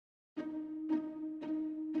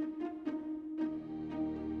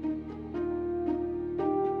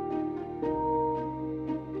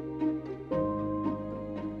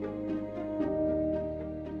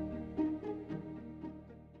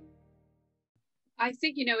I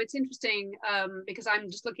think, it's interesting because I'm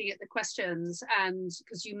just looking at the questions, and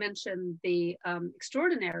because you mentioned the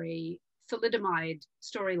extraordinary thalidomide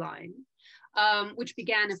storyline, which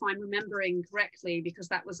began, if I'm remembering correctly, because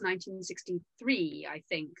that was 1963, I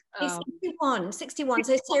think. 61,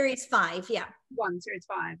 so series 5, yeah. Series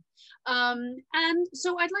 5. And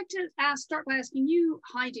so I'd like to start by asking you,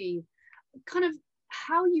 Heidi, kind of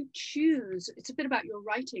how you choose, it's a bit about your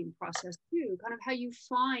writing process too, kind of how you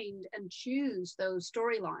find and choose those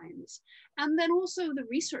storylines, and then also the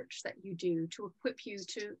research that you do to equip you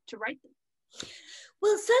to write them.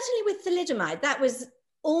 Well, certainly with thalidomide, that was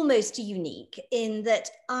almost unique in that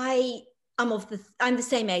I'm the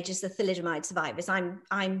same age as the thalidomide survivors. I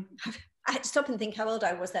had to stop and think how old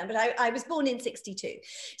I was then, but I was born in 62.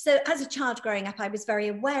 So as a child growing up, I was very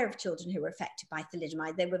aware of children who were affected by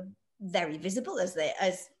thalidomide. They were very visible as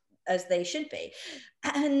they should be.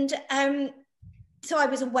 And so I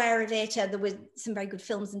was aware of it. There were some very good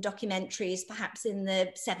films and documentaries, perhaps in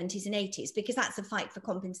the 70s and 80s, because that's a fight for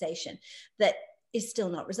compensation that is still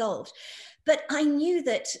not resolved. But I knew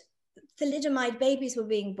that thalidomide babies were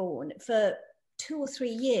being born for 2 or 3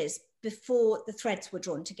 years before the threads were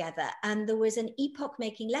drawn together. And there was an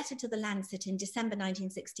epoch-making letter to the Lancet in December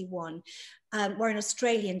 1961, where an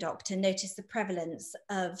Australian doctor noticed the prevalence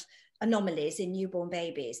of anomalies in newborn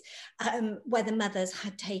babies, where the mothers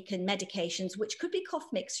had taken medications, which could be cough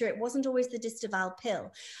mixture. It wasn't always the Distaval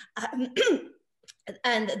pill.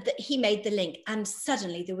 And he made the link, and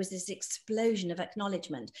suddenly there was this explosion of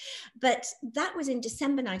acknowledgement. But that was in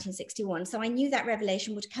December 1961, so I knew that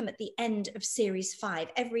revelation would come at the end of series 5.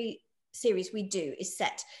 Every series we do is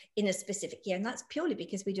set in a specific year, and that's purely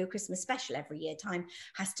because we do a Christmas special every year. Time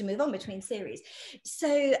has to move on between series.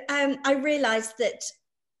 So I realized that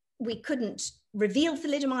we couldn't reveal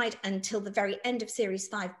thalidomide until the very end of series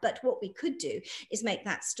 5, but what we could do is make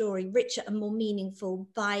that story richer and more meaningful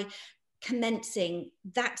by commencing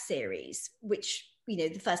that series, which, the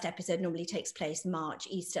first episode normally takes place March,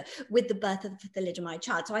 Easter, with the birth of the thalidomide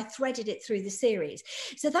child. So I threaded it through the series.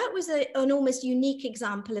 So that was an almost unique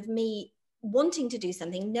example of me wanting to do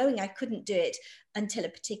something, knowing I couldn't do it until a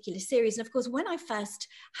particular series. And of course, when I first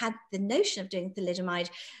had the notion of doing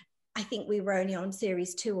thalidomide, I think we were only on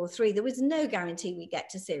series 2 or 3. There was no guarantee we get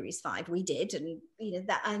to series 5. We did,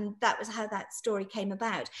 and that was how that story came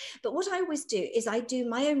about. But what I always do is I do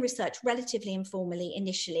my own research relatively informally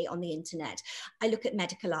initially on the internet. I look at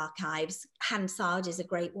medical archives. Hansard is a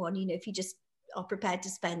great one. If you just are prepared to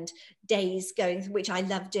spend days going, which I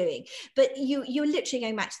love doing. But you're literally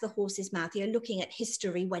going back to the horse's mouth. You're looking at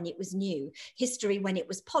history when it was new, history when it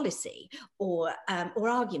was policy or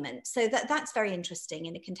argument. So that's very interesting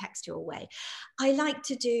in a contextual way. I like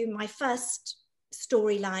to do my first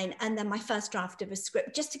storyline and then my first draft of a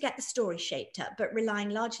script just to get the story shaped up, but relying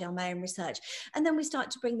largely on my own research. And then we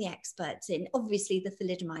start to bring the experts in. Obviously the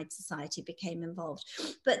Thalidomide Society became involved,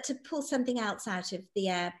 but to pull something else out of the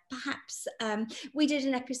air, perhaps we did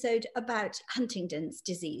an episode about Huntington's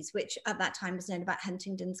disease, which at that time was known about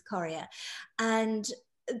Huntington's chorea. And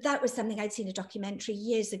that was something I'd seen a documentary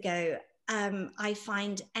years ago. I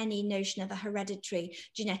find any notion of a hereditary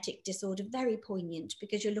genetic disorder very poignant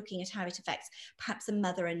because you're looking at how it affects perhaps a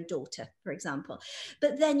mother and daughter, for example.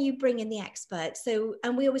 But then you bring in the experts.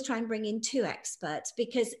 And we always try and bring in 2 experts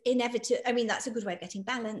because inevitably, that's a good way of getting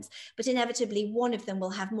balance, but inevitably one of them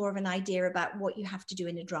will have more of an idea about what you have to do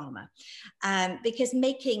in a drama. Because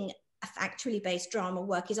making a factually based drama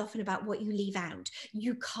work is often about what you leave out.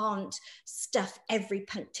 You can't stuff every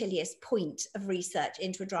punctilious point of research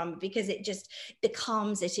into a drama because it just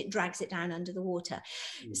becalms it, it drags it down under the water.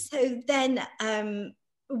 So then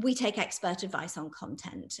we take expert advice on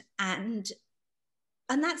content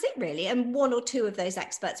and that's it really. And 1 or 2 of those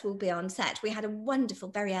experts will be on set. We had a wonderful,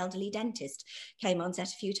 very elderly dentist came on set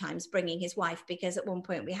a few times bringing his wife because at one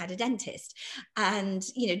point we had a dentist and,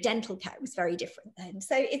 dental care was very different then.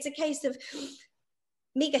 So it's a case of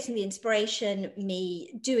me getting the inspiration,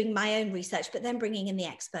 me doing my own research, but then bringing in the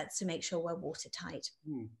experts to make sure we're watertight.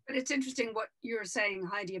 But it's interesting what you're saying,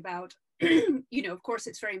 Heidi, about, of course,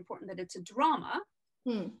 it's very important that it's a drama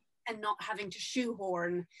and not having to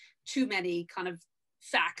shoehorn too many kind of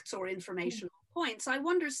facts or informational points. I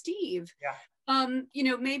wonder, Steve,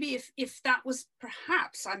 maybe if that was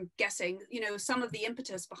perhaps, I'm guessing, some of the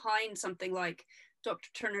impetus behind something like Dr.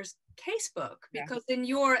 Turner's casebook, because in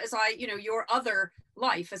your other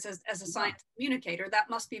life as a science communicator, that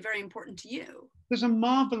must be very important to you. There's a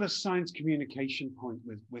marvelous science communication point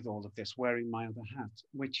with all of this, wearing my other hat,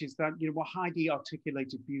 which is that, what Heidi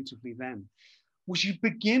articulated beautifully then was you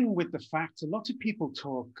begin with the fact a lot of people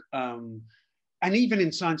talk, and even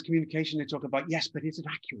in science communication, they talk about, yes, but is it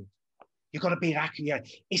accurate? You've got to be accurate.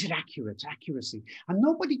 Is it accurate? Accuracy. And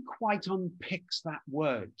nobody quite unpicks that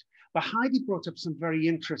word. But Heidi brought up some very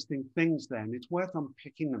interesting things there, and it's worth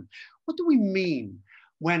unpicking them. What do we mean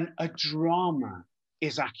when a drama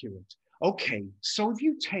is accurate? Okay, so if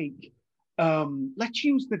you take, let's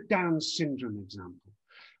use the Down syndrome example.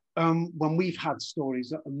 When we've had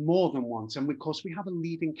stories more than once, and of course we have a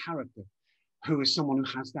leading character who is someone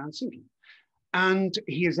who has Down syndrome. And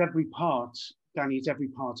he is every part, Danny is every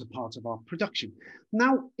part a part of our production.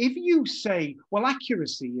 Now, if you say, well,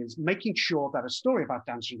 accuracy is making sure that a story about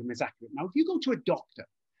Down syndrome is accurate. Now, if you go to a doctor,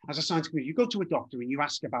 as a science community, you go to a doctor and you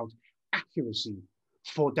ask about accuracy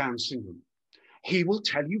for Down syndrome, he will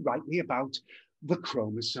tell you rightly about the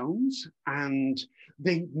chromosomes, and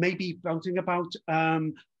they may be something about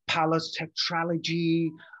Pallas tetralogy,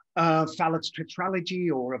 phallus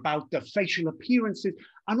tetralogy, or about the facial appearances,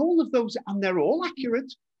 and all of those, and they're all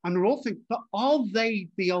accurate, and they're all things, but are they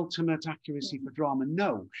the ultimate accuracy for drama?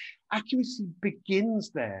 No. Accuracy begins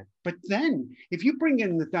there. But then, if you bring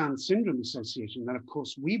in the Down Syndrome Association, that of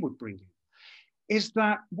course we would bring in, is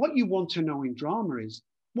that what you want to know in drama is,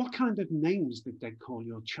 what kind of names did they call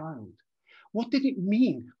your child? What did it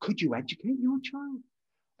mean? Could you educate your child?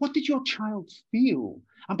 What did your child feel?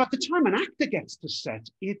 And by the time an actor gets to set,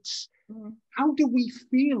 it's, how do we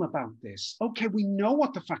feel about this? Okay, we know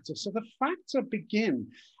what the facts are. So the facts begin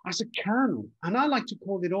as a kernel, and I like to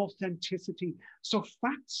call it authenticity. So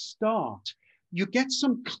facts start. You get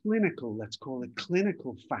some clinical, let's call it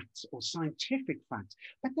clinical facts or scientific facts,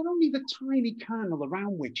 but they're only the tiny kernel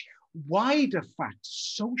around which wider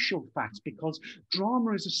facts, social facts, because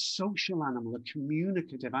drama is a social animal, a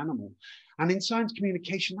communicative animal. And in science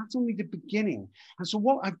communication, that's only the beginning. And so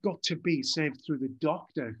what I've got to be, saved through the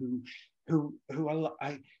doctor who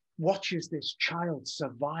watches this child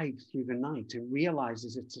survive through the night and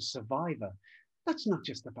realizes it's a survivor, that's not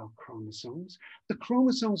just about chromosomes. The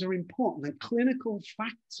chromosomes are important, and clinical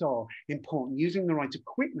facts are important. Using the right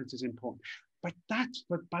equipment is important. But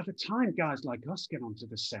by the time guys like us get onto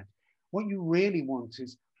the set, what you really want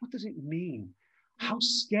is, what does it mean? How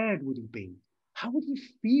scared would he be? How would he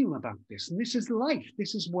feel about this? And this is life.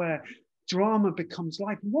 This is where drama becomes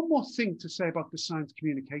life. And one more thing to say about the science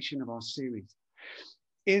communication of our series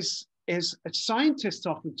is scientists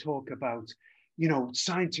often talk about,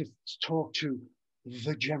 scientists talk to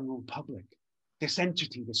the general public, this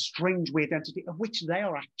entity, this strange, weird entity of which they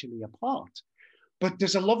are actually a part. But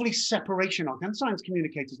there's a lovely separation, and science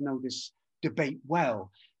communicators know this debate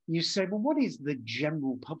well. You say, well, what is the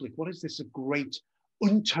general public? What is this a great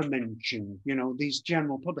Untermenschen, these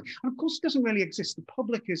general public? And of course, it doesn't really exist. The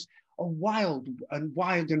public is a wild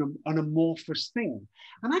and amorphous thing.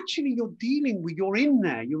 And actually, you're in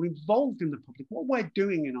there, you're involved in the public. What we're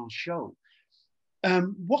doing in our show,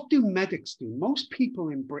 what do medics do? Most people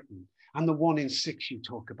in Britain, and the 1 in 6 you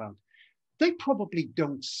talk about, they probably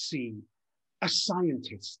don't see a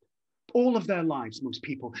scientist all of their lives. Most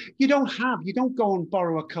people, you don't go and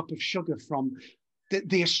borrow a cup of sugar from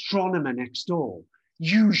the astronomer next door,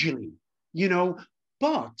 usually,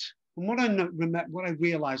 but what I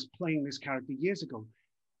realized playing this character years ago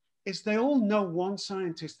is they all know one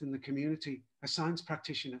scientist in the community, a science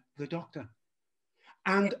practitioner, the doctor.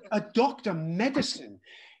 And a doctor, medicine,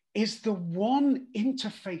 is the one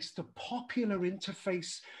interface, the popular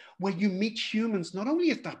interface where you meet humans. Not only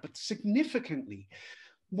is that, but significantly,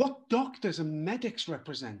 what doctors and medics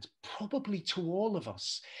represent, probably to all of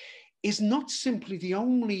us, is not simply the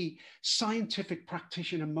only scientific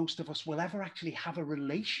practitioner most of us will ever actually have a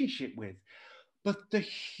relationship with, but the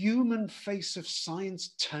human face of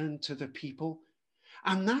science turned to the people.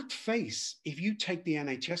 And that face, if you take the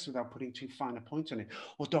NHS without putting too fine a point on it,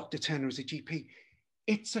 or Dr. Turner as a GP,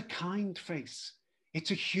 it's a kind face.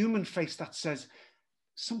 It's a human face that says,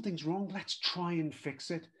 something's wrong, let's try and fix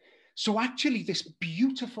it. So actually this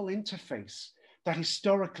beautiful interface that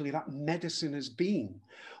historically that medicine has been,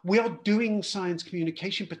 we are doing science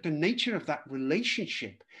communication, but the nature of that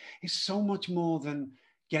relationship is so much more than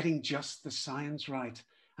getting just the science right.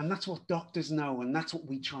 And that's what doctors know, and that's what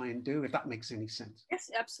we try and do, if that makes any sense. Yes,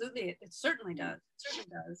 absolutely. It certainly does. It certainly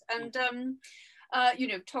does. And,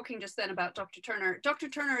 talking just then about Dr. Turner. Dr.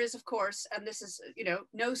 Turner is, of course, and this is,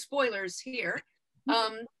 no spoilers here,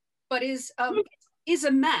 but is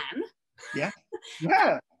a man. Yeah.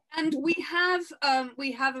 Yeah. And we have a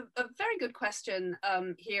very good question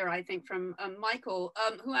here, I think, from Michael,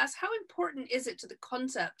 who asks, how important is it to the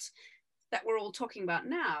concept that we're all talking about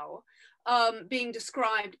now being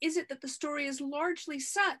described? Is it that the story is largely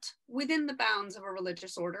set within the bounds of a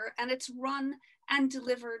religious order and it's run and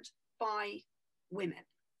delivered by women?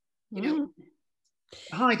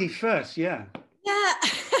 Heidi first, yeah. Yeah,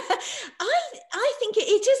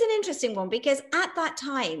 interesting one, because at that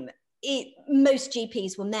time, most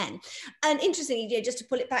GPs were men. And interestingly, just to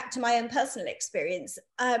pull it back to my own personal experience,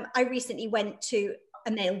 I recently went to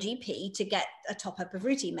a male GP to get a top-up of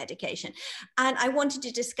routine medication, and I wanted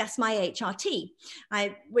to discuss my HRT,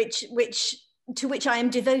 to which I am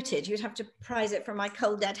devoted. You'd have to prize it from my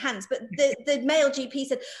cold dead hands. But the male GP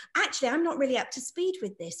said, actually, I'm not really up to speed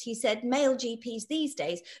with this. He said, male GPs these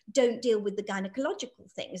days don't deal with the gynecological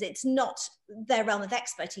things. It's not their realm of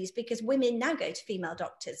expertise, because women now go to female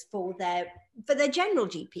doctors for their general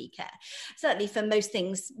GP care, certainly for most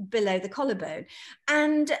things below the collarbone.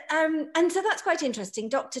 And so that's quite interesting.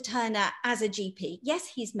 Dr. Turner as a GP, yes,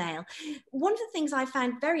 he's male. One of the things I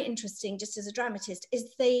found very interesting, just as a dramatist,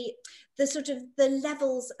 is the sort of the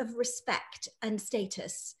levels of respect and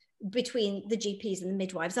status between the GPs and the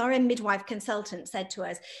midwives. Our own midwife consultant said to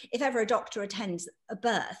us, if ever a doctor attends a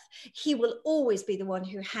birth, he will always be the one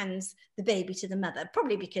who hands the baby to the mother,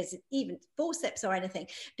 probably because even forceps or anything,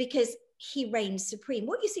 because he reigns supreme.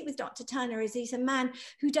 What you see with Dr. Turner is he's a man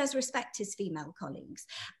who does respect his female colleagues.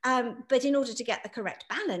 But in order to get the correct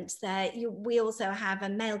balance there, we also have a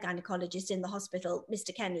male gynecologist in the hospital,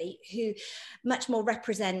 Mr. Kenley, who much more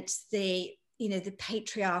represents the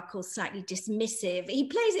patriarchal, slightly dismissive. He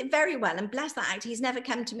plays it very well, and bless that actor, he's never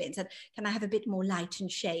come to me and said, can I have a bit more light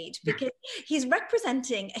and shade? Because he's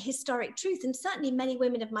representing a historic truth. And certainly many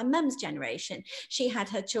women of my mum's generation, she had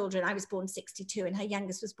her children, I was born 62 and her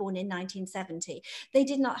youngest was born in 1970. They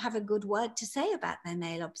did not have a good word to say about their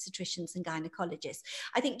male obstetricians and gynecologists.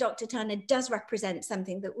 I think Dr. Turner does represent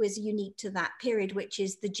something that was unique to that period, which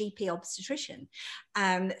is the GP obstetrician,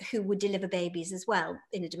 who would deliver babies as well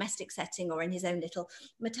in a domestic setting or in his own little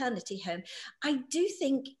maternity home. I do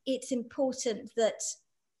think it's important that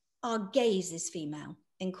our gaze is female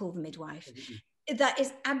in Call the Midwife. That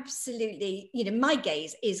is absolutely, my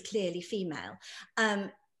gaze is clearly female.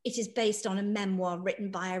 It is based on a memoir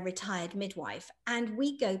written by a retired midwife, and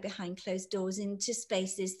we go behind closed doors into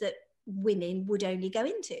spaces that women would only go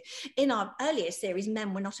into. In our earlier series,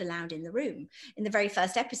 men were not allowed in the room. In the very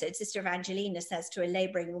first episode, Sister Evangelina says to a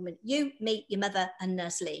labouring woman, you, me, your mother and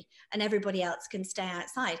Nurse Lee, and everybody else can stay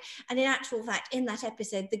outside. And in actual fact, in that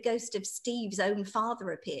episode, the ghost of Steve's own father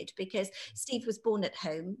appeared, because Steve was born at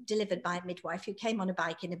home, delivered by a midwife who came on a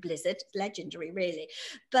bike in a blizzard. Legendary, really.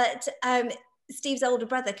 But Steve's older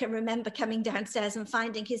brother can remember coming downstairs and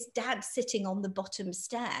finding his dad sitting on the bottom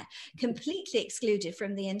stair, completely excluded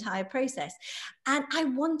from the entire process. And I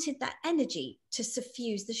wanted that energy to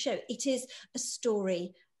suffuse the show. It is a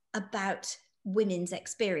story about women's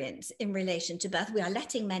experience in relation to birth. We are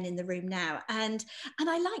letting men in the room now. And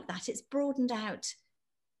I like that. It's broadened out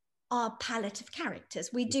our palette of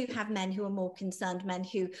characters. We do have men who are more concerned, men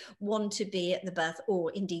who want to be at the birth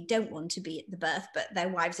or indeed don't want to be at the birth, but their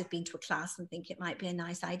wives have been to a class and think it might be a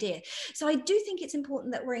nice idea. So I do think it's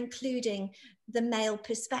important that we're including the male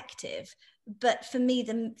perspective, but for me,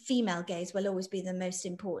 the female gaze will always be the most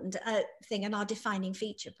important thing and our defining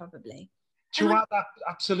feature, probably. To add that,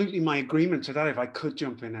 absolutely my agreement to that, if I could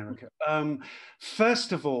jump in, Erica.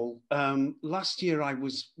 First of all, last year I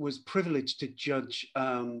was privileged to judge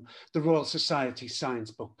the Royal Society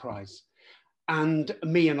Science Book Prize. And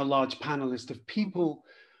me and a large panelist of people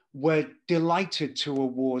were delighted to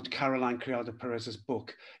award Caroline Criado Perez's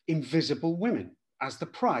book, Invisible Women, as the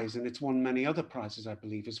prize, and it's won many other prizes, I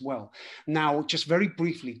believe, as well. Now, just very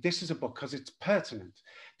briefly, this is a book, because it's pertinent.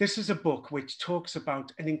 This is a book which talks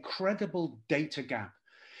about an incredible data gap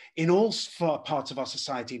in all parts of our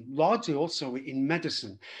society, largely also in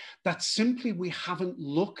medicine, that simply we haven't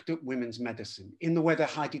looked at women's medicine in the way that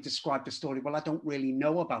Heidi described the story. Well, I don't really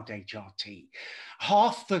know about HRT.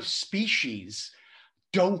 Half the species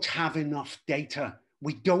don't have enough data.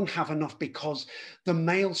 We don't have enough because the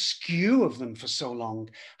male skew of them for so long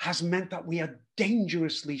has meant that we are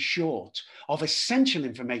dangerously short of essential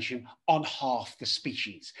information on half the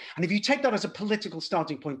species. And if you take that as a political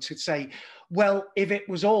starting point to say, well, if it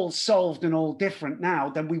was all solved and all different now,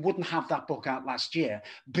 then we wouldn't have that book out last year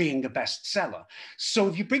being a bestseller. So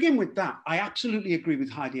if you begin with that, I absolutely agree with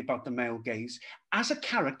Heidi about the male gaze. As a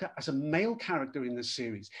character, as a male character in this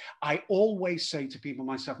series, I always say to people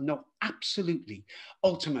myself, no, absolutely.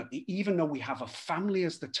 Ultimately, even though we have a family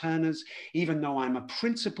as the Turners, even though I'm a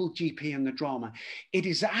principal GP in the drama, it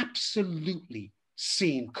is absolutely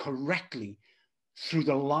seen correctly through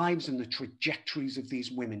the lives and the trajectories of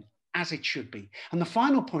these women, as it should be. And the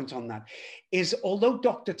final point on that is, although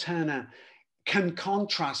Dr. Turner can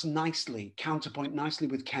counterpoint nicely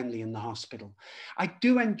with Kenley in the hospital, I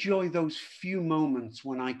do enjoy those few moments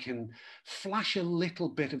when I can flash a little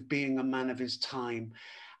bit of being a man of his time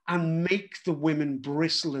and make the women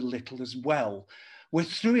bristle a little as well, where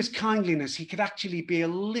through his kindliness, he could actually be a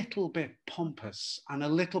little bit pompous and a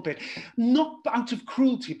little bit, not out of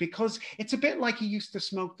cruelty, because it's a bit like he used to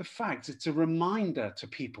smoke the fags. It's a reminder to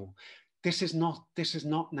people, this is not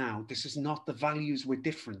now, this is not, the values were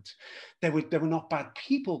different. They were not bad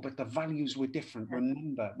people, but the values were different.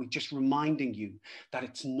 Remember, we're just reminding you that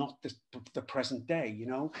it's not the present day, you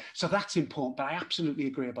know? So that's important, but I absolutely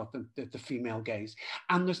agree about the female gaze.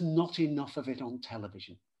 And there's not enough of it on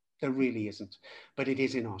television. There really isn't, but it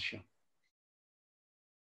is in our show.